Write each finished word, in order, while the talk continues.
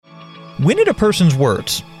When did a person's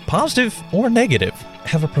words, positive or negative,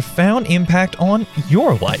 have a profound impact on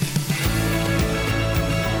your life?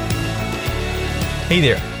 Hey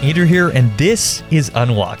there, Andrew here, and this is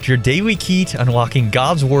Unlocked, your daily key to unlocking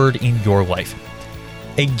God's Word in your life.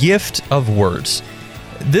 A gift of words.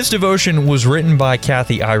 This devotion was written by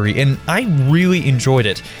Kathy Irie, and I really enjoyed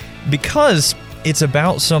it because it's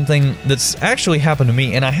about something that's actually happened to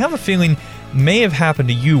me, and I have a feeling may have happened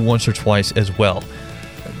to you once or twice as well.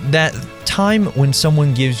 That time when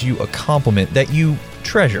someone gives you a compliment that you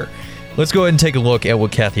treasure. Let's go ahead and take a look at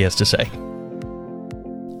what Kathy has to say.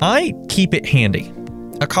 I keep it handy.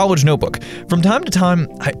 A college notebook. From time to time,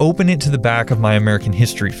 I open it to the back of my American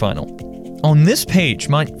history final. On this page,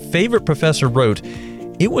 my favorite professor wrote,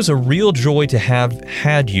 "It was a real joy to have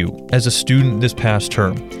had you as a student this past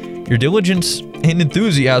term. Your diligence and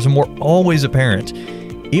enthusiasm were always apparent,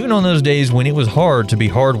 even on those days when it was hard to be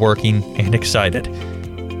hardworking and excited."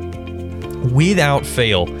 Without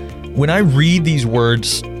fail, when I read these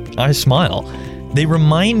words, I smile. They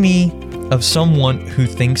remind me of someone who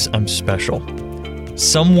thinks I'm special.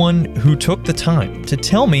 Someone who took the time to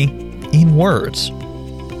tell me in words.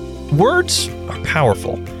 Words are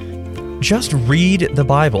powerful. Just read the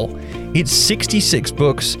Bible. Its 66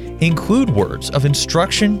 books include words of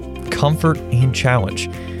instruction, comfort, and challenge.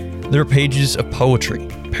 There are pages of poetry,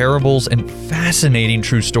 parables, and fascinating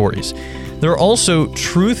true stories. There are also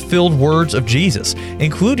truth-filled words of Jesus,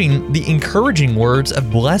 including the encouraging words of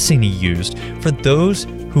blessing he used for those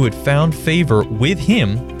who had found favor with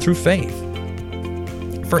him through faith.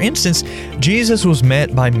 For instance, Jesus was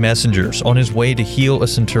met by messengers on his way to heal a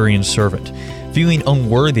centurion's servant. Feeling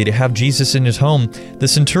unworthy to have Jesus in his home, the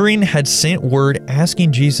centurion had sent word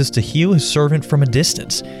asking Jesus to heal his servant from a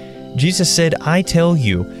distance. Jesus said, "I tell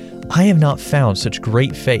you, I have not found such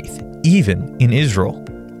great faith, even in Israel."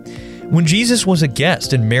 When Jesus was a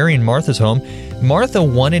guest in Mary and Martha's home, Martha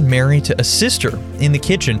wanted Mary to assist her in the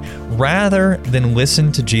kitchen rather than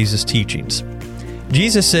listen to Jesus' teachings.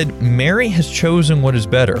 Jesus said, "Mary has chosen what is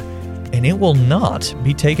better, and it will not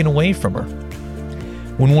be taken away from her."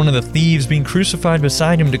 When one of the thieves being crucified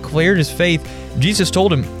beside him declared his faith, Jesus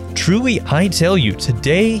told him, "Truly I tell you,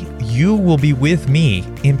 today you will be with me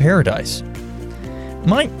in paradise."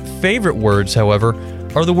 My favorite words, however,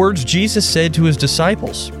 are the words Jesus said to his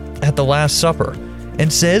disciples at the Last Supper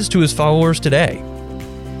and says to his followers today,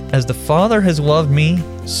 "As the Father has loved me,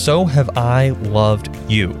 so have I loved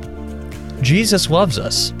you." Jesus loves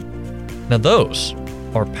us. Now those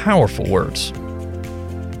are powerful words.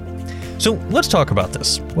 So let's talk about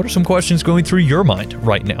this. What are some questions going through your mind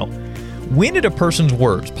right now? When did a person's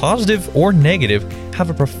words, positive or negative,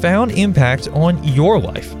 have a profound impact on your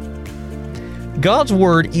life? God's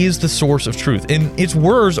word is the source of truth, and its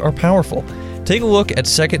words are powerful. Take a look at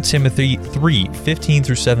 2 Timothy 3:15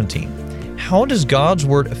 through 17. How does God's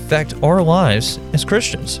word affect our lives as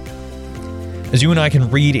Christians? As you and I can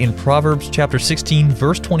read in Proverbs chapter 16,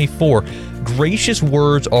 verse 24, gracious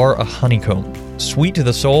words are a honeycomb, sweet to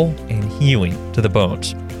the soul and healing to the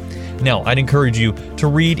bones. Now, I'd encourage you to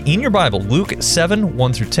read in your Bible Luke 7,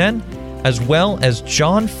 1 through 10, as well as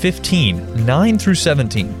John 15, 9 through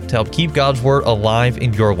 17, to help keep God's word alive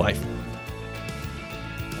in your life.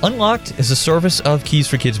 Unlocked is a service of Keys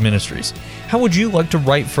for Kids Ministries. How would you like to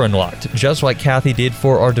write for Unlocked, just like Kathy did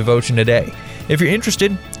for our devotion today? If you're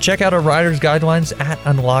interested, check out our writer's guidelines at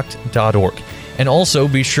unlocked.org. And also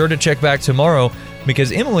be sure to check back tomorrow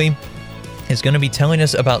because Emily is going to be telling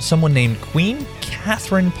us about someone named Queen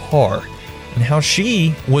Catherine Parr and how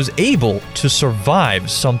she was able to survive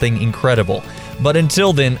something incredible. But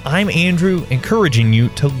until then, I'm Andrew, encouraging you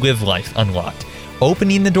to live life unlocked,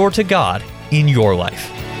 opening the door to God in your life.